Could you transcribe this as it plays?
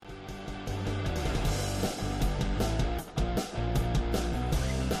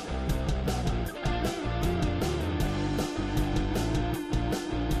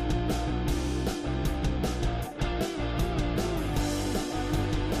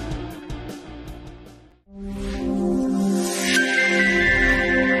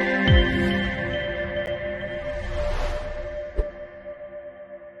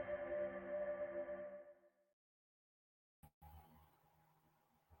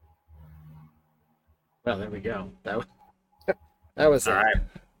Well, there we go. That was All a right.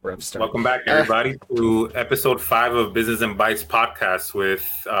 rough start. Welcome back, everybody, to episode 5 of Business and Bites podcast with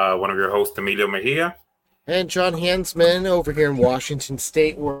one of your hosts, Emilio Mejia. And John Hansman over here in Washington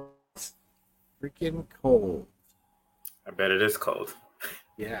State, where it's freaking cold. I bet it is cold.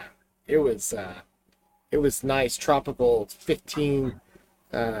 Yeah, it was. It was nice, tropical, 15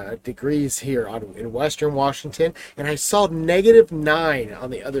 degrees here in Western Washington, and I saw -9 on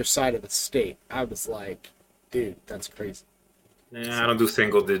the other side of the state. I was like, dude, that's crazy. Yeah, I So, don't do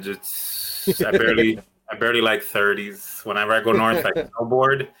single digits. I barely like 30s. Whenever I go north, I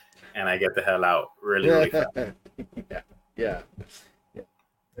snowboard and I get the hell out really, really fast. yeah, yeah, yeah.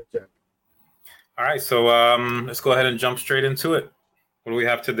 Okay. All right, so let's go ahead and jump straight into it. What do we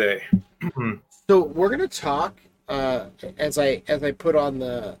have today? So we're gonna talk as I put on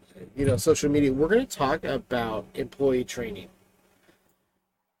the social media. We're gonna talk about employee training.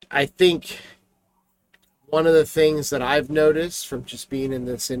 I think one of the things that I've noticed from just being in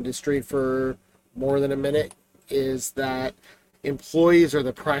this industry for more than a minute is that employees are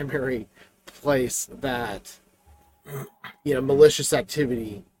the primary place that malicious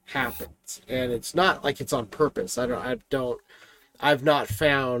activity happens, and it's not like it's on purpose. I've not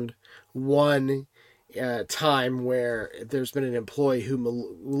found one time where there's been an employee who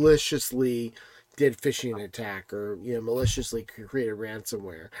maliciously did phishing attack or maliciously created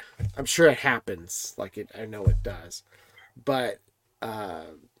ransomware. I'm sure it happens, like it. I know it does, but uh,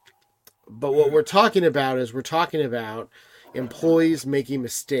 but what we're talking about is we're talking about employees making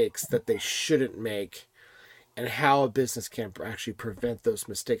mistakes that they shouldn't make, and how a business can actually prevent those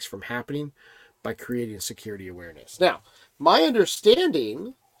mistakes from happening by creating security awareness. Now, my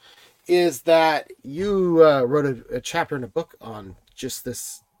understanding is that you wrote a chapter in a book on just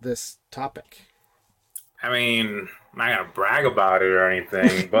this topic. I mean, I'm not gonna brag about it or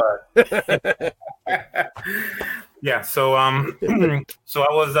anything, but yeah. So so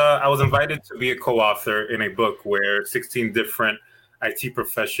I was invited to be a co-author in a book where 16 different IT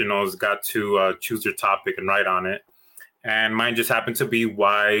professionals got to choose their topic and write on it, and mine just happened to be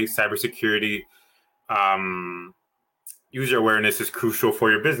why cybersecurity um, user awareness is crucial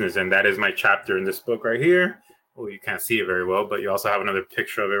for your business, and that is my chapter in this book right here. Well, you can't see it very well, but you also have another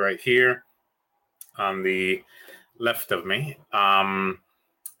picture of it right here on the left of me.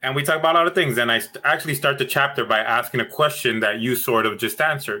 And we talk about a lot of things. And I actually start the chapter by asking a question that you sort of just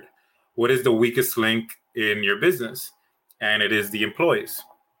answered. What is the weakest link in your business? And it is the employees.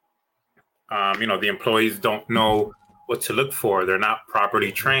 The employees don't know what to look for. They're not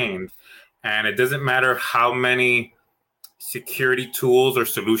properly trained. And it doesn't matter how many security tools or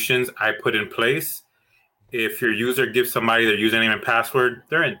solutions I put in place. If your user gives somebody their username and password,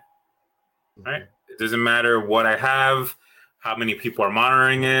 they're in, right? It doesn't matter what I have, how many people are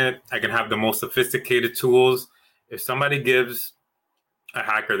monitoring it. I can have the most sophisticated tools. If somebody gives a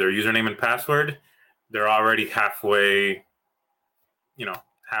hacker their username and password, they're already you know,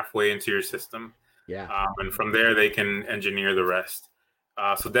 halfway into your system. Yeah. And from there, they can engineer the rest.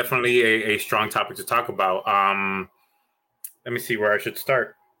 So definitely a strong topic to talk about. Let me see where I should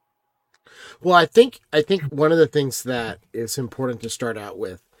start. Well, I think one of the things that is important to start out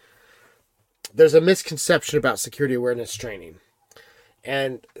with, there's a misconception about security awareness training.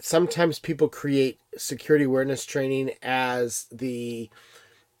 And sometimes people create security awareness training as the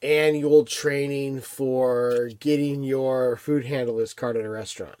annual training for getting your food handler's card at a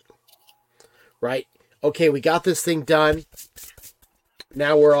restaurant, right? Okay, we got this thing done.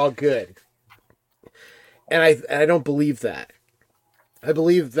 Now we're all good. And I don't believe that. I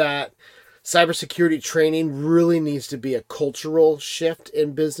believe that cybersecurity training really needs to be a cultural shift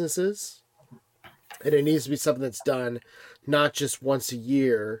in businesses. And it needs to be something that's done not just once a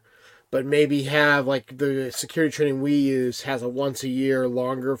year, but maybe have, like, the security training we use has a once a year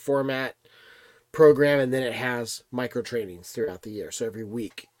longer format program, and then it has micro trainings throughout the year. So every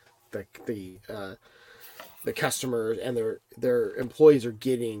week, the customers and their employees are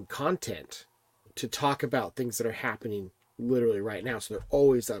getting content to talk about things that are happening literally right now. So they're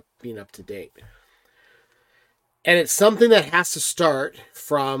always being up to date. And it's something that has to start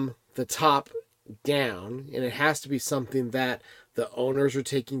from the top down, and it has to be something that the owners are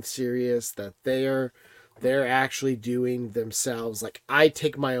taking serious, that they're actually doing themselves. Like, I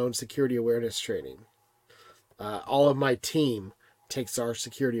take my own security awareness training. All of my team takes our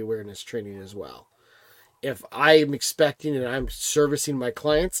security awareness training as well. If I'm expecting and I'm servicing my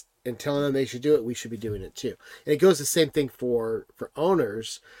clients and telling them they should do it, we should be doing it too. And it goes the same thing for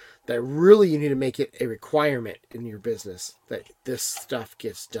owners, that really you need to make it a requirement in your business that this stuff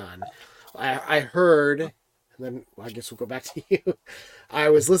gets done. I heard then I guess we'll go back to you. I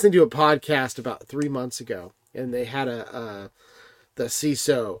was listening to a podcast about 3 months ago, and they had the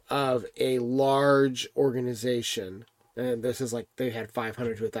CISO of a large organization, and this is like they had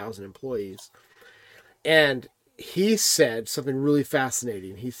 500 to 1,000 employees, and he said something really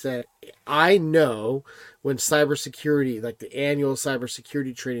fascinating. He said, I know when cybersecurity, like the annual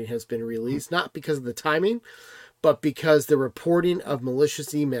cybersecurity training has been released, not because of the timing, but because the reporting of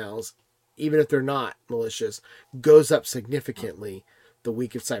malicious emails, even if they're not malicious, goes up significantly the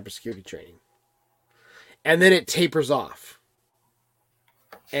week of cybersecurity training. And then it tapers off.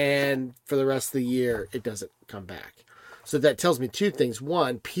 And for the rest of the year, it doesn't come back. So that tells me two things.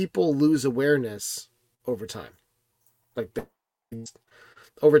 One, people lose awareness over time. Like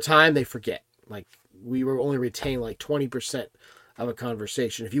over time, they forget. Like we were only retain like 20% of a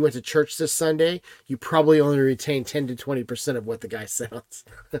conversation. If you went to church this Sunday, you probably only retain 10 to 20% of what the guy said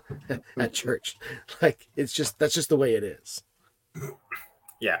at church. Like that's just the way it is.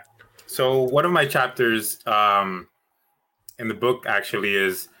 Yeah. So one of my chapters in the book actually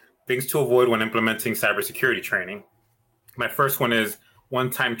is things to avoid when implementing cybersecurity training. My first one is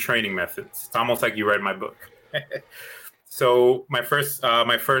one-time training methods. It's almost like you read my book. So my first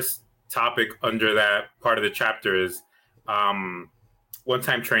topic under that part of the chapter is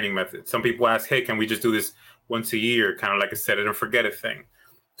one-time training methods. Some people ask, hey, can we just do this once a year? Kind of like a set it and forget it thing.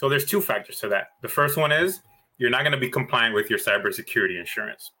 So there's two factors to that. The first one is you're not going to be compliant with your cybersecurity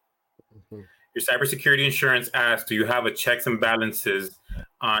insurance. Mm-hmm. Your cybersecurity insurance asks, do you have a checks and balances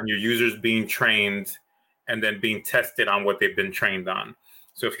on your users being trained and then being tested on what they've been trained on?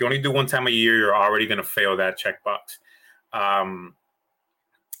 So if you only do one time a year, you're already going to fail that checkbox.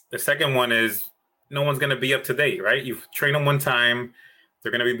 The second one is no one's going to be up to date, right? You've trained them one time.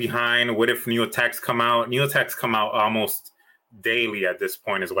 They're going to be behind. What if new attacks come out? New attacks come out almost daily at this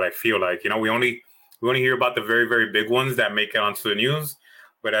point is what I feel like. You know, we only hear about the very, very big ones that make it onto the news.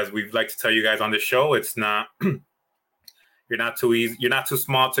 But as we'd like to tell you guys on the show, it's not, you're not too easy. You're not too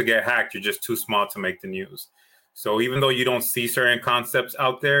small to get hacked. You're just too small to make the news. So even though you don't see certain concepts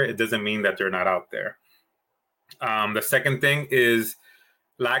out there, it doesn't mean that they're not out there. The second thing is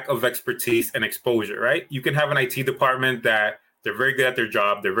lack of expertise and exposure, right? You can have an IT department that they're very good at their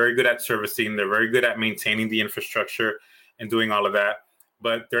job. They're very good at servicing. They're very good at maintaining the infrastructure and doing all of that.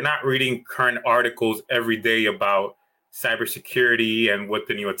 But they're not reading current articles every day about cybersecurity and what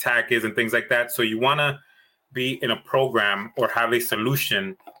the new attack is and things like that. So you want to be in a program or have a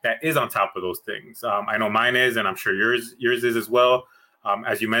solution that is on top of those things. I know mine is, and I'm sure yours is as well.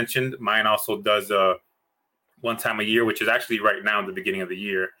 As you mentioned, mine also does one time a year, which is actually right now in the beginning of the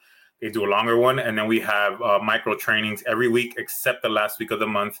year. They do a longer one, and then we have micro trainings every week except the last week of the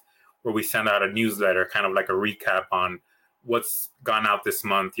month, where we send out a newsletter, kind of like a recap on what's gone out this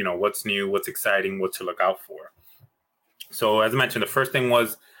month, you know, what's new, what's exciting, what to look out for. So as I mentioned, the first thing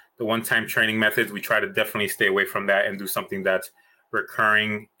was the one-time training methods. We try to definitely stay away from that and do something that's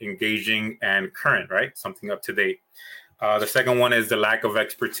recurring, engaging, and current, right? Something up to date. The second one is the lack of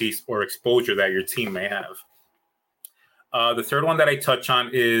expertise or exposure that your team may have. The third one that I touch on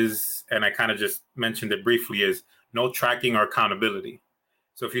is, and I kind of just mentioned it briefly, is no tracking or accountability.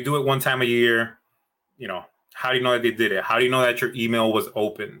 So if you do it one time a year, you know, how do you know that they did it? How do you know that your email was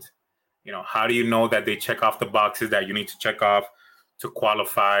opened? You know, how do you know that they check off the boxes that you need to check off to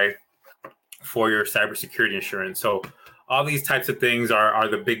qualify for your cybersecurity insurance? So all these types of things are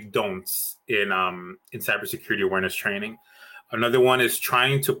the big don'ts in cybersecurity awareness training. Another one is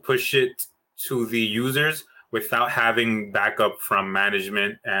trying to push it to the users without having backup from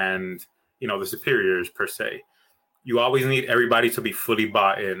management and, you know, the superiors per se. You always need everybody to be fully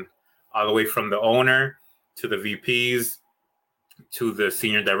bought in, all the way from the owner to the VPs to the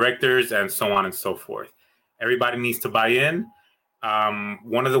senior directors and so on and so forth. Everybody needs to buy in.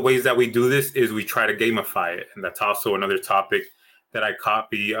 One of the ways that we do this is we try to gamify it. And that's also another topic that I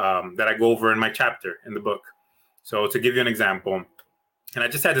that I go over in my chapter in the book. So to give you an example, and I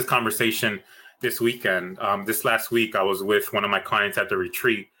just had this conversation this weekend. This last week, I was with one of my clients at the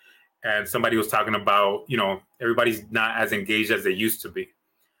retreat, and somebody was talking about, you know, everybody's not as engaged as they used to be.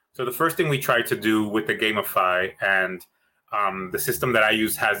 So the first thing we tried to do with the Gamify, and the system that I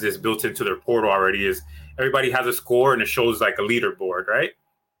use has this built into their portal already, is everybody has a score and it shows like a leaderboard, right?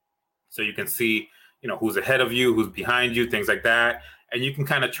 So you can see, you know, who's ahead of you, who's behind you, things like that. And you can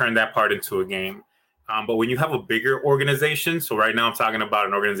kind of turn that part into a game. But when you have a bigger organization, so right now I'm talking about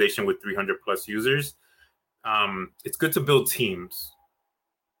an organization with 300 plus users, it's good to build teams.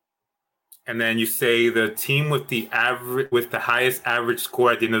 And then you say the team with the highest average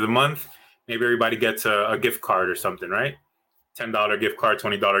score at the end of the month, maybe everybody gets a gift card or something, right? $10 gift card,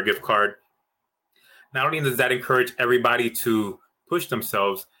 $20 gift card. not only does that encourage everybody to push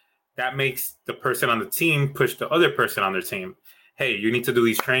themselves, that makes the person on the team push the other person on their team. Hey, you need to do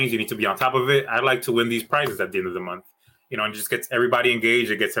these trainings. You need to be on top of it. I'd like to win these prizes at the end of the month. And just gets everybody engaged.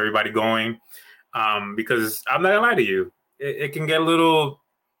 It gets everybody going. Because I'm not gonna lie to you, it can get a little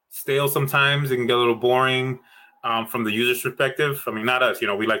stale sometimes. It can get a little boring from the user's perspective. I mean, not us.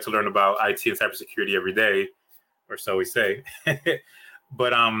 We like to learn about IT and cybersecurity every day, or so we say.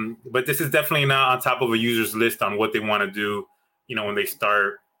 But this is definitely not on top of a user's list on what they want to do. When they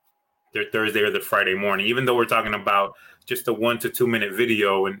start their Thursday or their Friday morning. Even though we're talking about just a 1 to 2 minute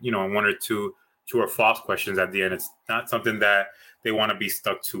video and one or two true or false questions at the end, it's not something that they want to be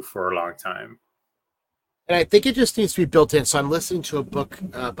stuck to for a long time. And I think it just needs to be built in. So I'm listening to a book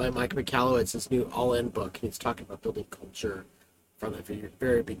by Mike Michalowicz, his new All In book, and he's talking about building culture from the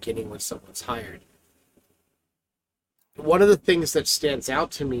very beginning when someone's hired. One of the things that stands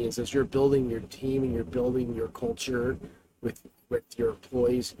out to me is as you're building your team and you're building your culture with your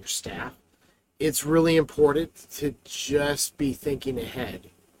employees and your staff, it's really important to just be thinking ahead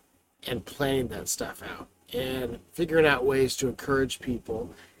and planning that stuff out and figuring out ways to encourage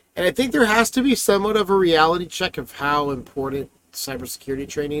people. And I think there has to be somewhat of a reality check of how important cybersecurity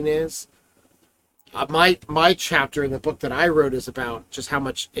training is. My chapter in the book that I wrote is about just how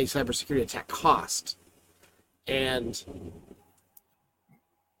much a cybersecurity attack costs. And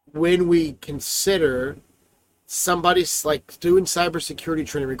when we consider somebody's like doing cybersecurity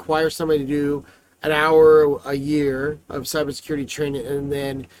training requires somebody to do an hour a year of cybersecurity training and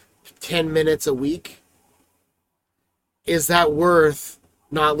then 10 minutes a week, is that worth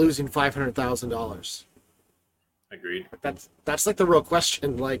not losing $500,000? Agreed. That's like the real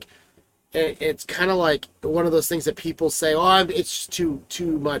question. Like, it's kind of like one of those things that people say, "Oh, it's too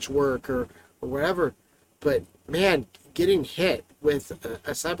much work" or whatever. But man, getting hit with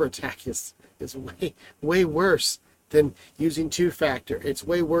a cyber attack is way worse than using two-factor. It's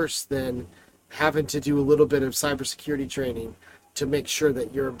way worse than having to do a little bit of cybersecurity training to make sure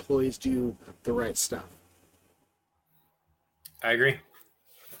that your employees do the right stuff. I agree.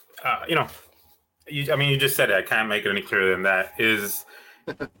 You just said it. I can't make it any clearer than that. Is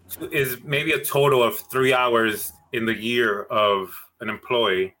maybe a total of 3 hours in the year of an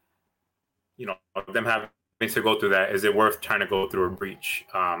employee, them having to go through that. Is it worth trying to go through a breach?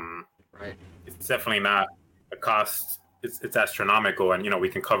 Right. It's definitely not a cost. It's astronomical, and we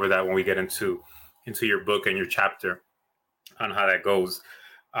can cover that when we get into your book and your chapter on how that goes.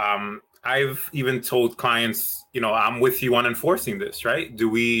 I've even told clients, I'm with you on enforcing this, right? Do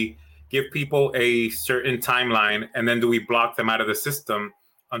we give people a certain timeline and then do we block them out of the system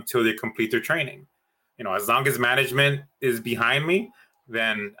until they complete their training? As long as management is behind me,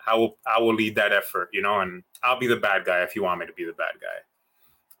 then I will lead that effort, and I'll be the bad guy if you want me to be the bad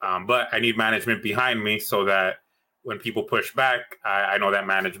guy. But I need management behind me so that when people push back, I know that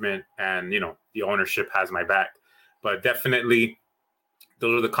management and, the ownership has my back. But definitely,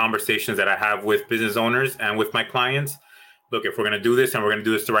 those are the conversations that I have with business owners and with my clients. Look, if we're going to do this and we're going to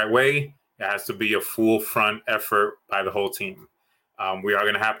do this the right way, it has to be a full front effort by the whole team. We are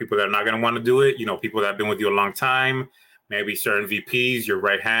going to have people that are not going to want to do it. People that have been with you a long time, maybe certain VPs, your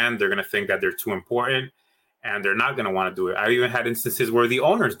right hand, they're going to think that they're too important and they're not going to want to do it. I've even had instances where the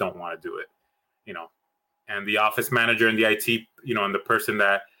owners don't want to do it, and the office manager and the IT, and the person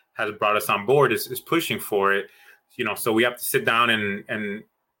that has brought us on board is pushing for it. So we have to sit down and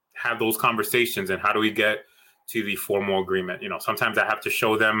have those conversations. And how do we get to the formal agreement? Sometimes I have to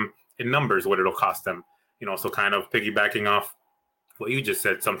show them in numbers what it'll cost them. So kind of piggybacking off what you just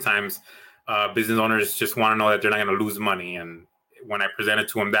said, sometimes business owners just want to know that they're not going to lose money. And when I present it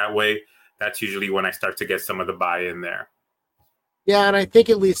to them that way, that's usually when I start to get some of the buy-in there. Yeah, and I think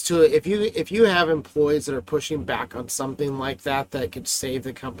it leads to if you have employees that are pushing back on something like that could save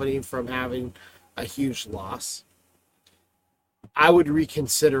the company from having a huge loss, I would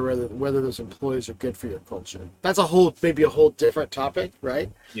reconsider whether those employees are good for your culture. That's maybe a whole different topic,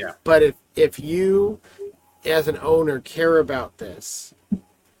 right? Yeah. But if you, as an owner, care about this,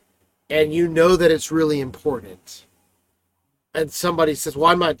 and you know that it's really important, and somebody says, "Well,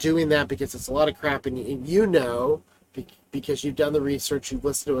 I'm not doing that because it's a lot of crap," and because you've done the research, you've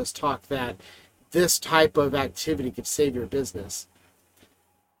listened to us talk that this type of activity could save your business,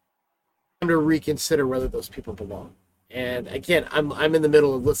 I'm to reconsider whether those people belong. And again, I'm in the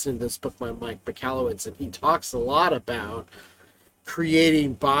middle of listening to this book by Mike Michalowicz, and he talks a lot about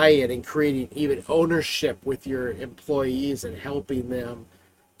creating buy-in and creating even ownership with your employees and helping them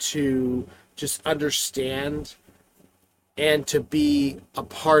to just understand and to be a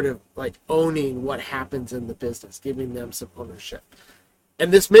part of like owning what happens in the business, giving them some ownership.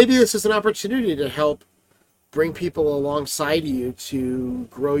 And this is an opportunity to help bring people alongside you to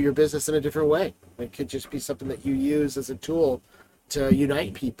grow your business in a different way. It could just be something that you use as a tool to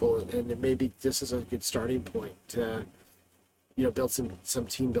unite people, and maybe this is a good starting point to, build some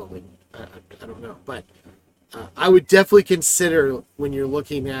team building. I don't know, but I would definitely consider, when you're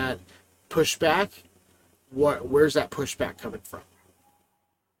looking at pushback, where's that pushback coming from?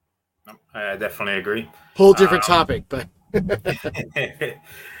 I definitely agree. Whole different topic, but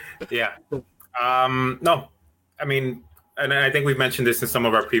yeah. No, I mean, and I think we've mentioned this in some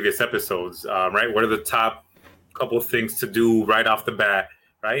of our previous episodes, right? What are the top couple of things to do right off the bat,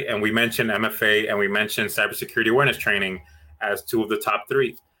 right? And we mentioned MFA and we mentioned cybersecurity awareness training as two of the top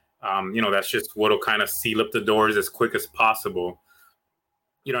three. That's just what'll kind of seal up the doors as quick as possible.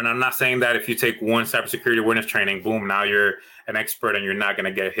 And I'm not saying that if you take one cybersecurity awareness training, boom, now you're an expert and you're not going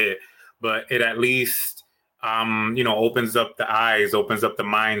to get hit. But it at least, opens up the eyes, opens up the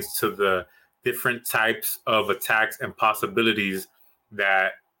minds to the different types of attacks and possibilities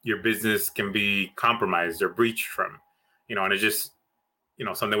that your business can be compromised or breached from. And it just,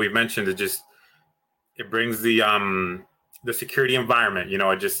 something we've mentioned, it brings the security environment,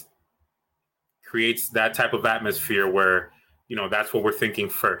 it just creates that type of atmosphere where, that's what we're thinking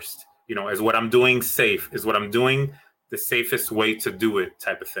first, is what I'm doing safe? Is what I'm doing the safest way to do it,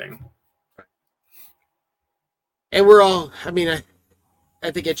 type of thing? And we're all, I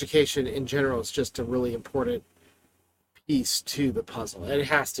think education in general is just a really important piece to the puzzle. And it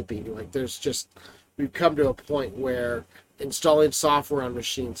has to be. We've come to a point where installing software on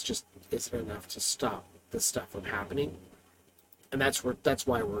machines just isn't enough to stop this stuff from happening. And that's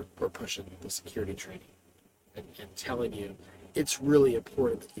why we're pushing the security training and telling you it's really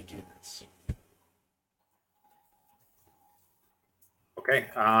important that you do this. Okay,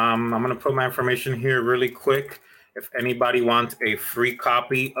 I'm going to put my information here really quick. If anybody wants a free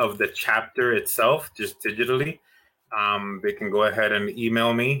copy of the chapter itself, just digitally, they can go ahead and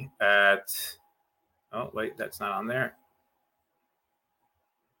email me at, oh, wait, that's not on there.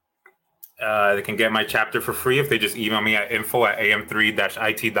 They can get my chapter for free if they just email me at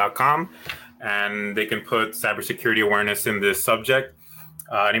info@am3-it.com, and they can put cybersecurity awareness in this subject.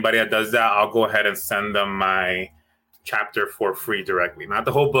 Anybody that does that, I'll go ahead and send them my chapter for free directly. Not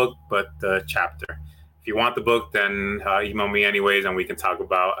the whole book, but the chapter. If you want the book, then email me anyways, and we can talk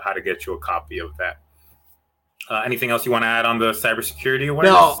about how to get you a copy of that. Anything else you want to add on the cybersecurity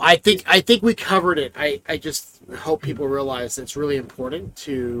awareness? No, I think we covered it. I just hope people realize it's really important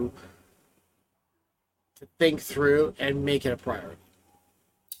to think through and make it a priority.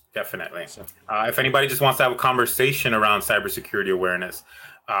 Definitely. So, if anybody just wants to have a conversation around cybersecurity awareness,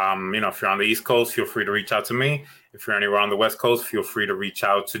 if you're on the East Coast, feel free to reach out to me. If you're anywhere on the West Coast, feel free to reach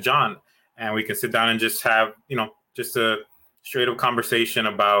out to John, and we can sit down and just have, just a straight up conversation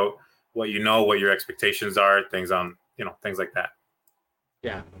about what what your expectations are, things like that.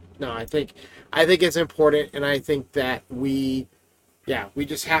 Yeah, no, I think it's important, and I think that we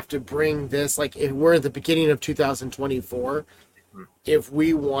just have to bring this, like, if we're at the beginning of 2024, if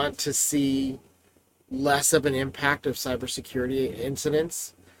we want to see less of an impact of cybersecurity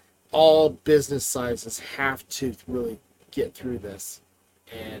incidents, all business sizes have to really get through this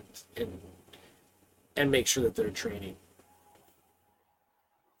and make sure that they're training.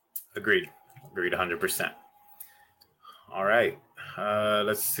 Agreed 100%. All right,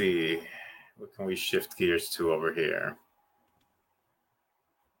 let's see, what can we shift gears to over here?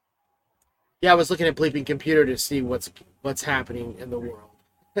 Yeah, I was looking at Bleeping Computer to see what's happening in the world.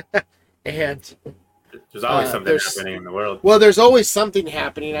 And there's always something happening in the world. Well, there's always something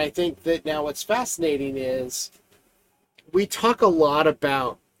happening. I think that now what's fascinating is we talk a lot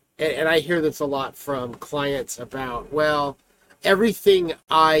about, and I hear this a lot from clients about, well, everything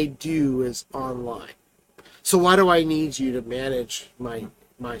I do is online. So why do I need you to manage my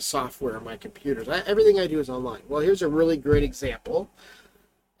software, my computers? Everything I do is online. Well, here's a really great example.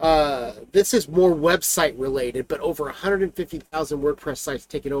 This is more website related, but over 150,000 WordPress sites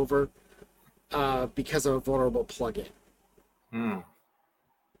taken over because of a vulnerable plugin.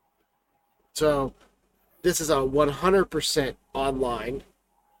 So this is a 100% online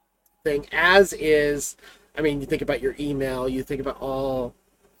thing, as is, you think about your email, you think about all,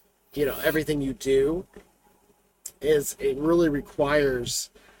 everything you do, it really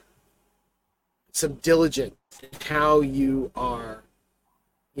requires some diligence in how you are,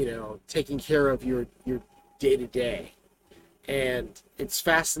 taking care of your day-to-day. And it's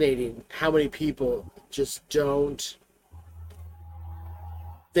fascinating how many people just don't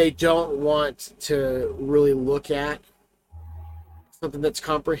want to really look at something that's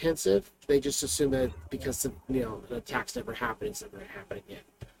comprehensive. They just assume that because an attack's never happened, it's never going to happen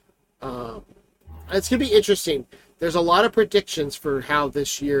again. It's going to be interesting. There's a lot of predictions for how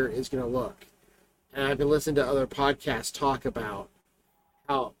this year is going to look. And I've been listening to other podcasts talk about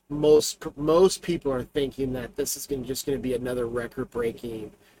how most people are thinking that this is just going to be another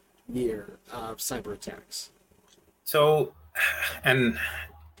record-breaking year of cyber attacks. So, and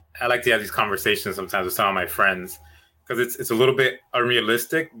I like to have these conversations sometimes with some of my friends because it's a little bit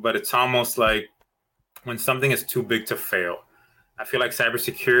unrealistic, but it's almost like when something is too big to fail. I feel like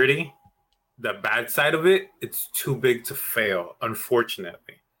cybersecurity, the bad side of it, it's too big to fail,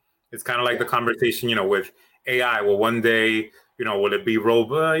 unfortunately. It's kind of like the conversation, with AI. Well, one day, will it be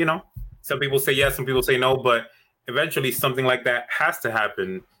robot? Some people say yes, some people say no, but eventually something like that has to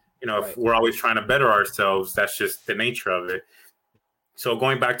happen. If we're always trying to better ourselves, that's just the nature of it. So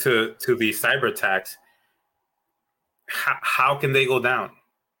going back to the cyber attacks, how can they go down?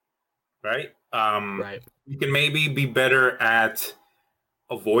 Right? Right. You can maybe be better at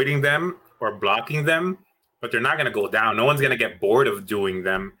avoiding them or blocking them, but they're not going to go down. No one's going to get bored of doing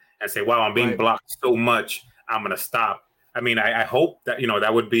them and say, wow, I'm being blocked so much, I'm going to stop. I mean, I hope that,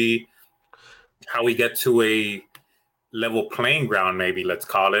 that would be how we get to a level playing ground, maybe, let's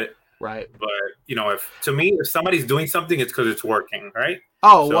call it. Right. But, if somebody's doing something, it's because it's working, right?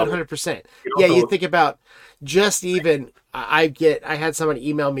 Oh, so, 100%. You think about just even, I had someone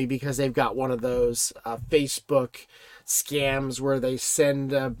email me because they've got one of those Facebook scams where they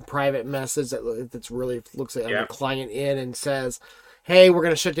send a private message that's really looks like a client in and says, hey, we're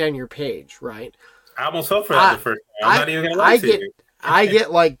going to shut down your page, right? I almost fell for that the first time. I'm not even going to lie to you. I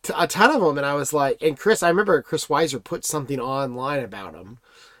get like a ton of them, and I was like, and I remember Chris Weiser put something online about them,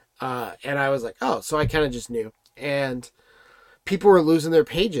 and I was like, oh, so I kind of just knew. And people were losing their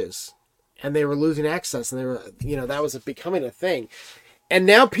pages, and they were losing access, and they were, that was becoming a thing. And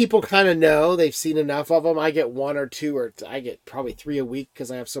now people kind of know, they've seen enough of them. I get one or two, or I get probably 3 a week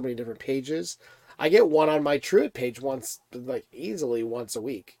because I have so many different pages. I get one on my Truett page easily once a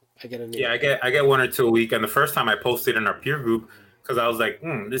week. I get a new. Yeah, I get 1 or 2 a week. And the first time I posted in our peer group, because I was like,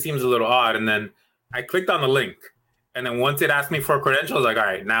 this seems a little odd. And then I clicked on the link. And then once it asked me for a credential, I was like, all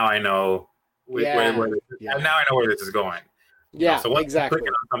right, now I know now I know where this is going. Yeah, so once exactly. you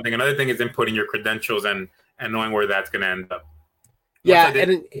click on something, another thing is inputting your credentials and knowing where that's going to end up. Yeah,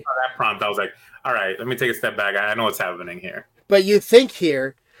 and that prompt, I was like, all right, let me take a step back. I know what's happening here. But you think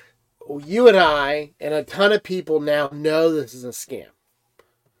here, you and I and a ton of people now know this is a scam.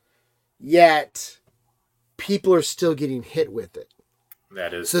 Yet, people are still getting hit with it.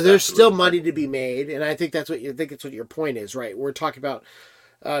 That is so. There's still money to be made, and I think that's what your point is, right? We're talking about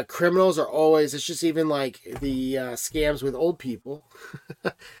criminals are always. It's just even like the scams with old people,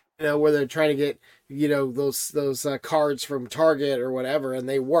 where they're trying to get those cards from Target or whatever, and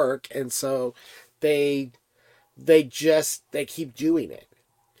they work, and so they keep doing it.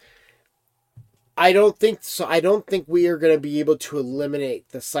 I don't think so. I don't think we are going to be able to eliminate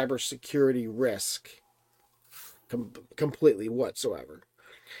the cybersecurity risk completely whatsoever.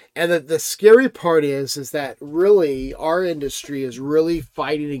 And the scary part is that really our industry is really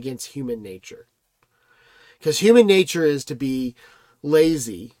fighting against human nature. Because human nature is to be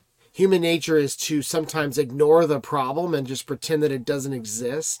lazy. Human nature is to sometimes ignore the problem and just pretend that it doesn't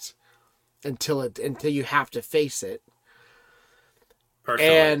exist until you have to face it.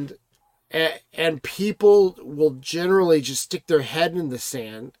 Personally. And people will generally just stick their head in the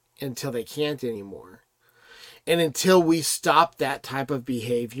sand until they can't anymore. And until we stop that type of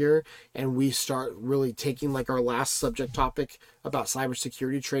behavior and we start really taking like our last subject topic about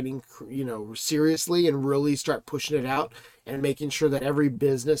cybersecurity training, seriously and really start pushing it out and making sure that every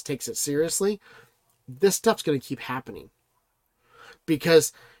business takes it seriously, this stuff's going to keep happening.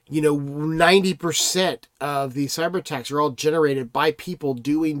 Because 90% of these cyber attacks are all generated by people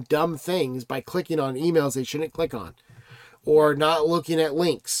doing dumb things by clicking on emails they shouldn't click on, or not looking at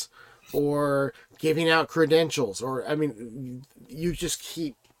links, or giving out credentials, or you just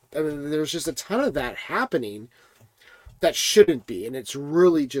keep. There's just a ton of that happening that shouldn't be, and it's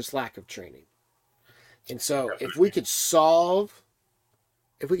really just lack of training. And so, if we could solve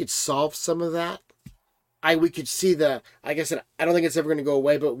some of that. We could see like I said, I don't think it's ever going to go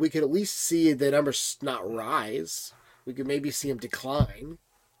away, but we could at least see the numbers not rise. We could maybe see them decline.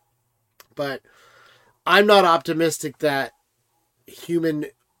 But I'm not optimistic that human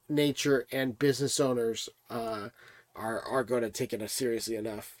nature and business owners are going to take it seriously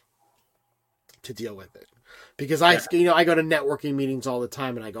enough to deal with it. Because I go to networking meetings all the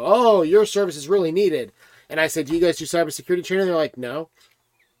time and I go, oh, your service is really needed. And I said, do you guys do cybersecurity training? They're like, no.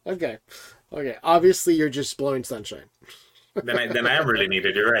 Okay. Obviously, you're just blowing sunshine. then I am really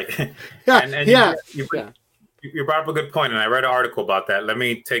needed. You're right. Yeah, and yeah, yeah. you brought up a good point, and I read an article about that. Let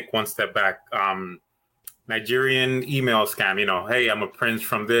me take one step back. Nigerian email scam. Hey, I'm a prince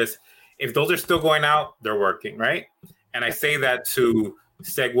from this. If those are still going out, they're working, right? And I say that to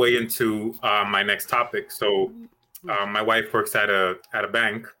segue into my next topic. So, my wife works at a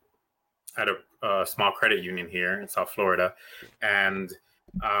bank, at a small credit union here in South Florida, and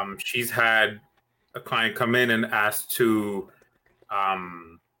she's had a client come in and ask to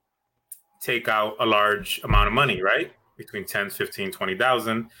um, take out a large amount of money, right? Between 10, 15,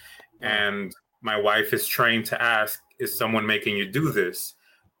 20,000. And my wife is trained to ask, is someone making you do this?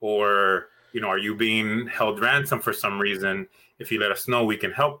 Or, are you being held ransom for some reason? If you let us know, we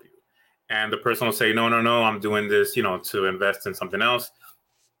can help you. And the person will say, no, no, no, I'm doing this, to invest in something else.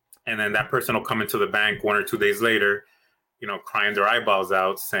 And then that person will come into the bank 1 or 2 days later, crying their eyeballs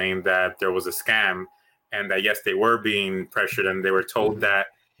out, saying that there was a scam and that, yes, they were being pressured and they were told that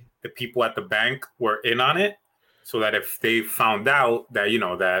the people at the bank were in on it, so that if they found out that,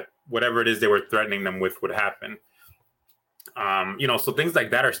 that whatever it is they were threatening them with would happen. So things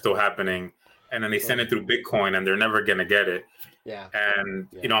like that are still happening. And then they send it through Bitcoin and they're never going to get it. Yeah. And,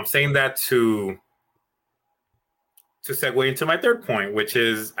 I'm saying that to segue into my third point, which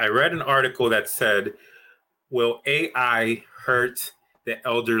is I read an article that said, will AI hurt the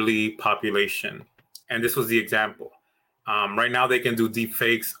elderly population? And this was the example. Right now, they can do deep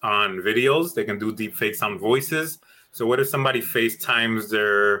fakes on videos. They can do deep fakes on voices. So what if somebody FaceTimes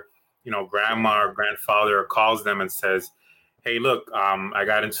their, grandma or grandfather, or calls them and says, hey, look, I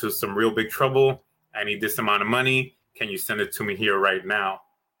got into some real big trouble. I need this amount of money. Can you send it to me here right now?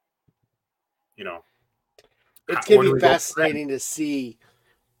 It's going to be fascinating to see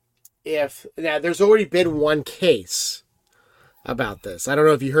if now there's already been one case about this. I don't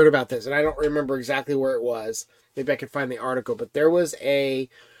know if you heard about this, and I don't remember exactly where it was. Maybe I can find the article, but there was a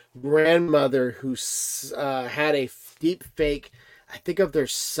grandmother who had a deep fake, I think, of their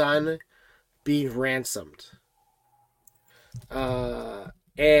son being ransomed.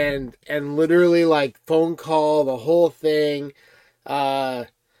 And literally like phone call, the whole thing. And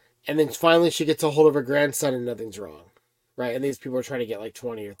then finally she gets a hold of her grandson and nothing's wrong. Right. And these people are trying to get like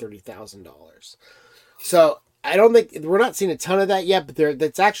 $20,000 or $30,000. So I don't think we're not seeing a ton of that yet, but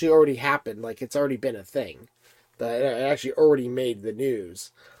that's actually already happened. Like it's already been a thing. That actually already made the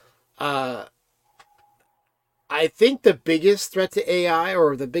news. I think the biggest threat to AI,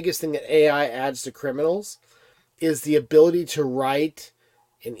 or the biggest thing that AI adds to criminals, is the ability to write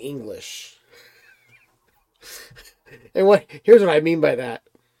in English. And here's what I mean by that.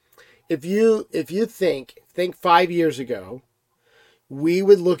 If you think 5 years ago, we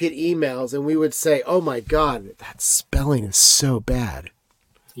would look at emails and we would say, "Oh my God, that spelling is so bad."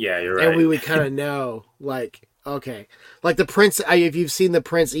 Yeah, you're right. And we would kind of know, like, okay, like the Prince. If you've seen the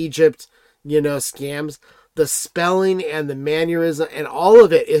Prince Egypt, scams, the spelling and the mannerism and all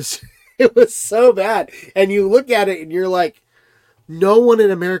of it is, it was so bad. And you look at it and you're like, no one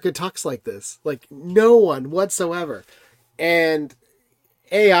in America talks like this, like no one whatsoever. And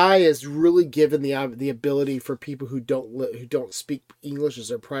AI is really given the ability for people who don't speak English as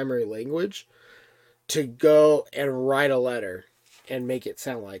their primary language to go and write a letter and make it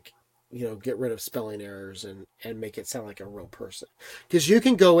sound like, get rid of spelling errors and make it sound like a real person. Because you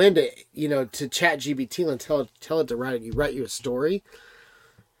can go into, to ChatGPT and tell it to write you a story.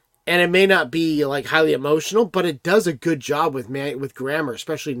 And it may not be like highly emotional, but it does a good job with grammar,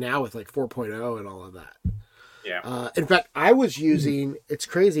 especially now with like 4.0 and all of that. Yeah. In fact, I was using, it's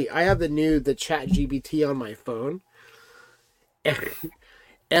crazy. I have the ChatGPT on my phone.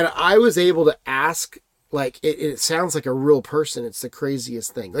 And I was able to ask, like, it sounds like a real person. It's the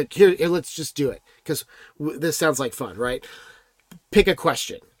craziest thing. Like, here let's just do it. Because this sounds like fun, right? Pick a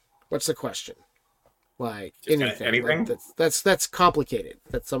question. What's the question? Like, just anything? Like, that's complicated.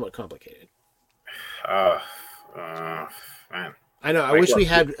 That's somewhat complicated. Man. I know. I wish we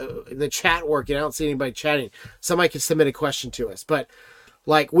had the chat working. I don't see anybody chatting. Somebody could submit a question to us. But,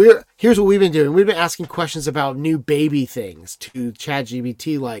 like, here's what we've been doing. We've been asking questions about new baby things to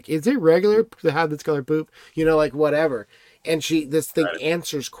ChatGPT. Like, is it regular to have this color poop? Like, whatever. And this thing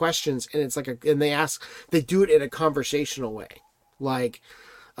answers questions, and it's like and they do it in a conversational way. Like,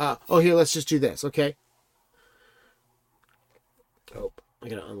 here, let's just do this, okay? Oh, I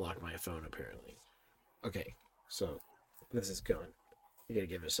gotta unlock my phone, apparently. Okay, so this is going. You gotta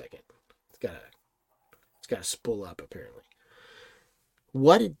give it a second. It's gotta spool up, apparently.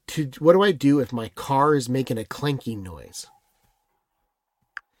 What do I do if my car is making a clanking noise?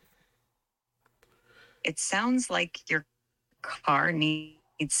 It sounds like your car needs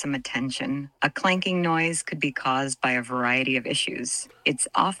needs some attention. A clanking noise could be caused by a variety of issues. It's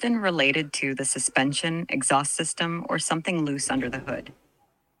often related to the suspension, exhaust system, or something loose under the hood.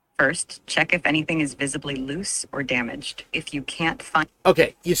 First, check if anything is visibly loose or damaged. If you can't find...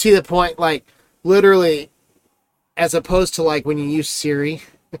 Okay, you see the point? Like, literally, as opposed to like when you use Siri,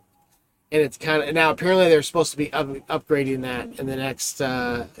 and it's kind of... Now, apparently they're supposed to be upgrading that in the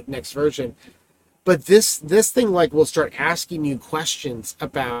next version. But this thing, like, will start asking you questions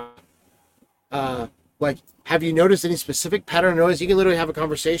about, like, have you noticed any specific pattern of noise? You can literally have a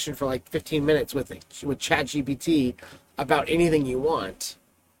conversation for like 15 minutes with ChatGPT about anything you want.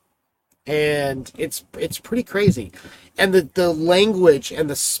 And it's pretty crazy. And the language and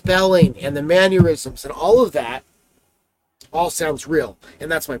the spelling and the mannerisms and all of that all sounds real.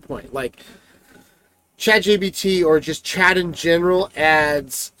 And that's my point. Like, ChatGPT or just chat in general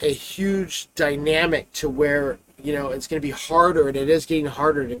adds a huge dynamic to where, you know, it's going to be harder, and it is getting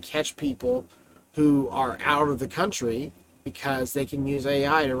harder to catch people who are out of the country because they can use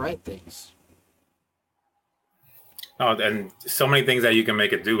AI to write things. Oh, and so many things that you can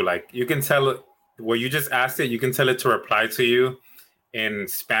make it do. Like, you can tell it, well, you just asked it, you can tell it to reply to you in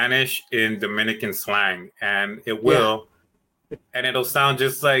Spanish, in Dominican slang, and it will, and it'll sound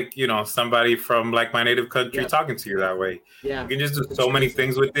just like, you know, somebody from like my native country talking to you that way. Yeah. You can just do so many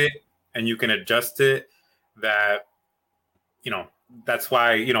things with it, and you can adjust it that, you know, that's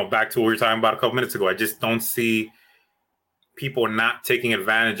why, you know, back to what we were talking about a couple minutes ago, I just don't see people not taking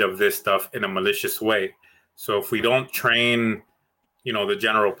advantage of this stuff in a malicious way. So if we don't train, you know, the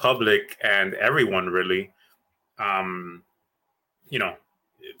general public and everyone really, you know,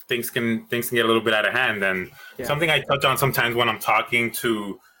 things can get a little bit out of hand. And something I touch on sometimes when I'm talking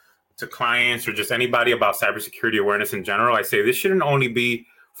to clients or just anybody about cybersecurity awareness in general, I say this shouldn't only be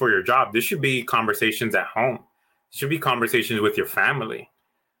for your job. This should be conversations at home. It should be conversations with your family.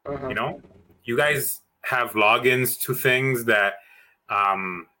 You know, you guys have logins to things that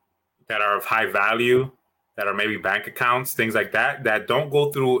that are of high value, that are maybe bank accounts, things like that, that don't go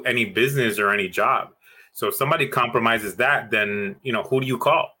through any business or any job. So if somebody compromises that, then, you know, who do you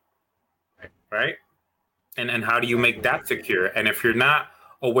call? Right? And how do you make that secure? And if you're not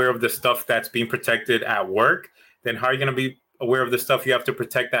aware of the stuff that's being protected at work, then how are you going to be aware of the stuff you have to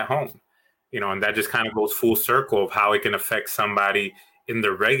protect at home? You know, and that just kind of goes full circle of how it can affect somebody in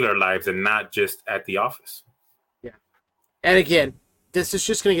their regular lives and not just at the office. Yeah. And again, this is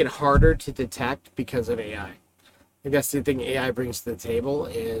just going to get harder to detect because of AI. I think that's the thing AI brings to the table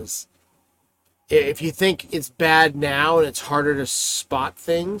is if you think it's bad now and it's harder to spot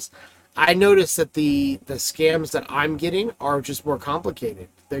things, I notice that the scams that I'm getting are just more complicated.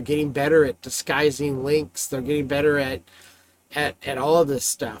 They're getting better at disguising links. They're getting better at all of this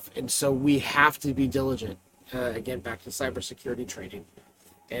stuff. And so we have to be diligent, again, back to cybersecurity training,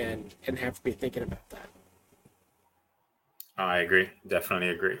 and have to be thinking about that. I agree. Definitely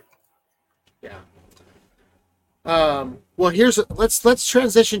agree. Yeah. Well, let's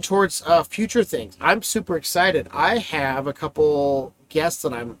transition towards future things. I'm super excited. I have a couple guests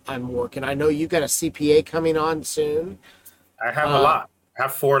that I'm working. I know you got a CPA coming on soon. I have a lot. I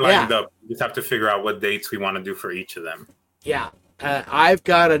have 4 lined up. We just have to figure out what dates we want to do for each of them. Yeah. I've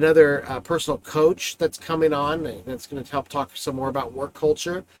got another personal coach that's coming on that's going to help talk some more about work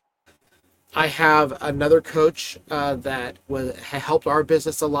culture. I have another coach that helped our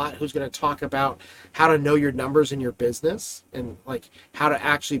business a lot, who's going to talk about how to know your numbers in your business and like how to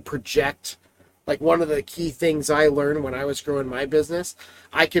actually project. Like, one of the key things I learned when I was growing my business,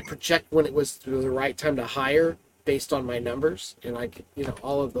 I could project when it was the right time to hire based on my numbers, and like, you know,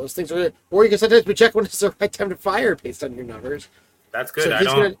 all of those things. Or you can sometimes project when it's the right time to fire based on your numbers. That's good.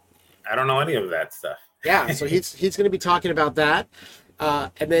 So I don't know any of that stuff. Yeah, so he's going to be talking about that.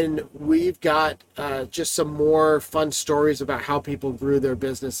 And then we've got just some more fun stories about how people grew their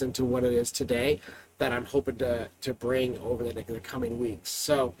business into what it is today that I'm hoping to bring over the coming weeks.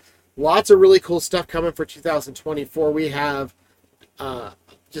 So lots of really cool stuff coming for 2024. We have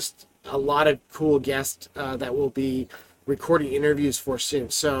just a lot of cool guests that we'll be recording interviews for soon.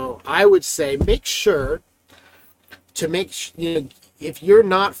 So I would say make sure to if you're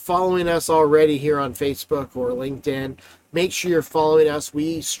not following us already here on Facebook or LinkedIn, make sure you're following us.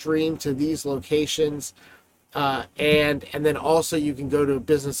 We stream to these locations. And then also you can go to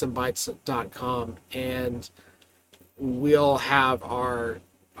businessinbytes.com and we'll have our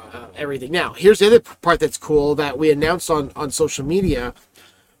everything. Now, here's the other part that's cool that we announced on social media.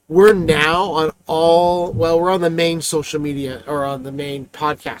 We're now on we're on the main social media or on the main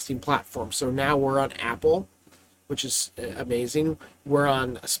podcasting platform. So now we're on Apple, which is amazing. We're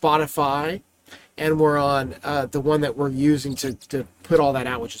on Spotify. and we're on the one that we're using to put all that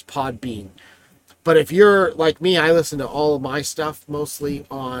out, which is Podbean. But if you're like me, I listen to all of my stuff mostly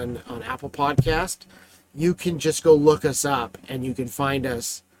on Apple Podcast. You can just go look us up and you can find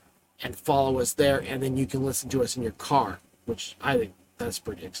us and follow us there, and then you can listen to us in your car, which I think that's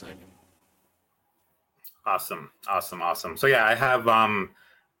pretty exciting. Awesome. So yeah,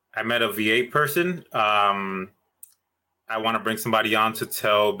 I met a VA person. I want to bring somebody on to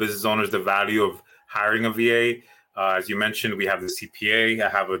tell business owners the value of hiring a VA. As you mentioned, we have the CPA. I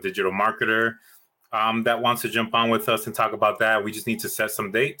have a digital marketer that wants to jump on with us and talk about that. We just need to set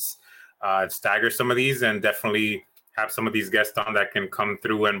some dates, stagger some of these, and definitely have some of these guests on that can come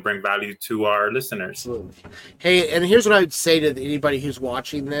through and bring value to our listeners. Absolutely. Hey, and here's what I would say to anybody who's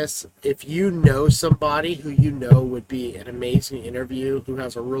watching this. If you know somebody who you know would be an amazing interview, who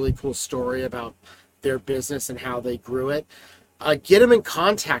has a really cool story about their business and how they grew it, get them in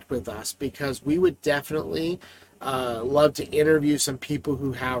contact with us, because we would definitely love to interview some people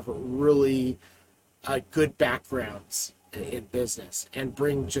who have really good backgrounds in business and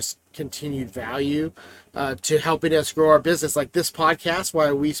bring just continued value to helping us grow our business. Like this podcast,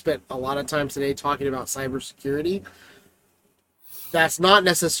 why we spent a lot of time today talking about cybersecurity. That's not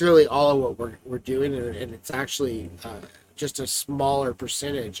necessarily all of what we're doing, and it's actually just a smaller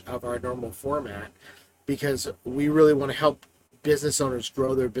percentage of our normal format, because we really want to help business owners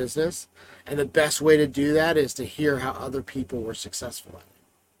grow their business, and the best way to do that is to hear how other people were successful at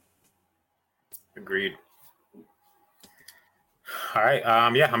it. Agreed. All right.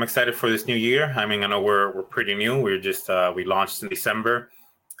 Yeah, I'm excited for this new year. I mean, I know we're pretty new. We're just we launched in December,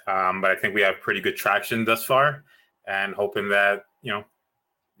 but I think we have pretty good traction thus far, and hoping that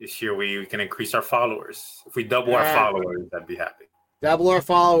this year we can increase our followers. If we double our followers, I'd be happy. Double our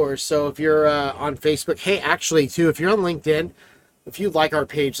followers. So if you're on Facebook, hey, actually too, if you're on LinkedIn, if you like our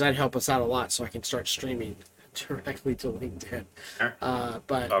page, that'd help us out a lot, so I can start streaming directly to LinkedIn.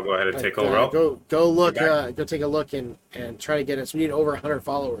 But I'll go ahead and take over. Go look, go take a look and try to get us. We need over 100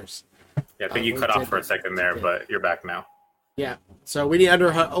 followers. Yeah, I think you cut off for a second there, but you're back now. Yeah, so we need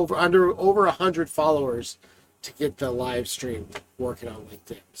over 100 followers to get the live stream working on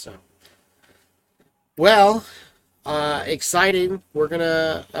LinkedIn. So, well, exciting. We're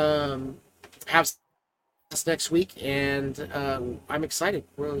gonna have this next week, and I'm excited.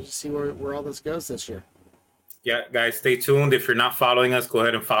 We'll see where all this goes this year. Yeah, guys, stay tuned. If you're not following us, go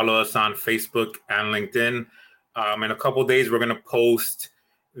ahead and follow us on Facebook and LinkedIn. In a couple of days, we're going to post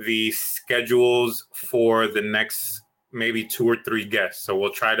the schedules for the next maybe 2 or 3 guests. So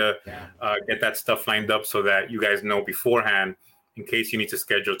we'll try to get that stuff lined up so that you guys know beforehand, in case you need to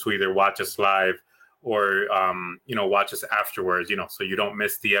schedule to either watch us live or watch us afterwards, so you don't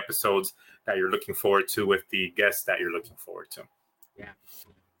miss the episodes that you're looking forward to with the guests that you're looking forward to. Yeah.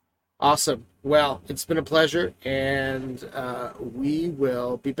 Awesome. Well, it's been a pleasure, and we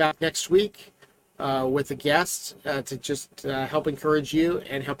will be back next week with a guest to just help encourage you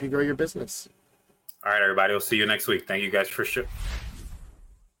and help you grow your business. All right, everybody. We'll see you next week. Thank you guys for sure.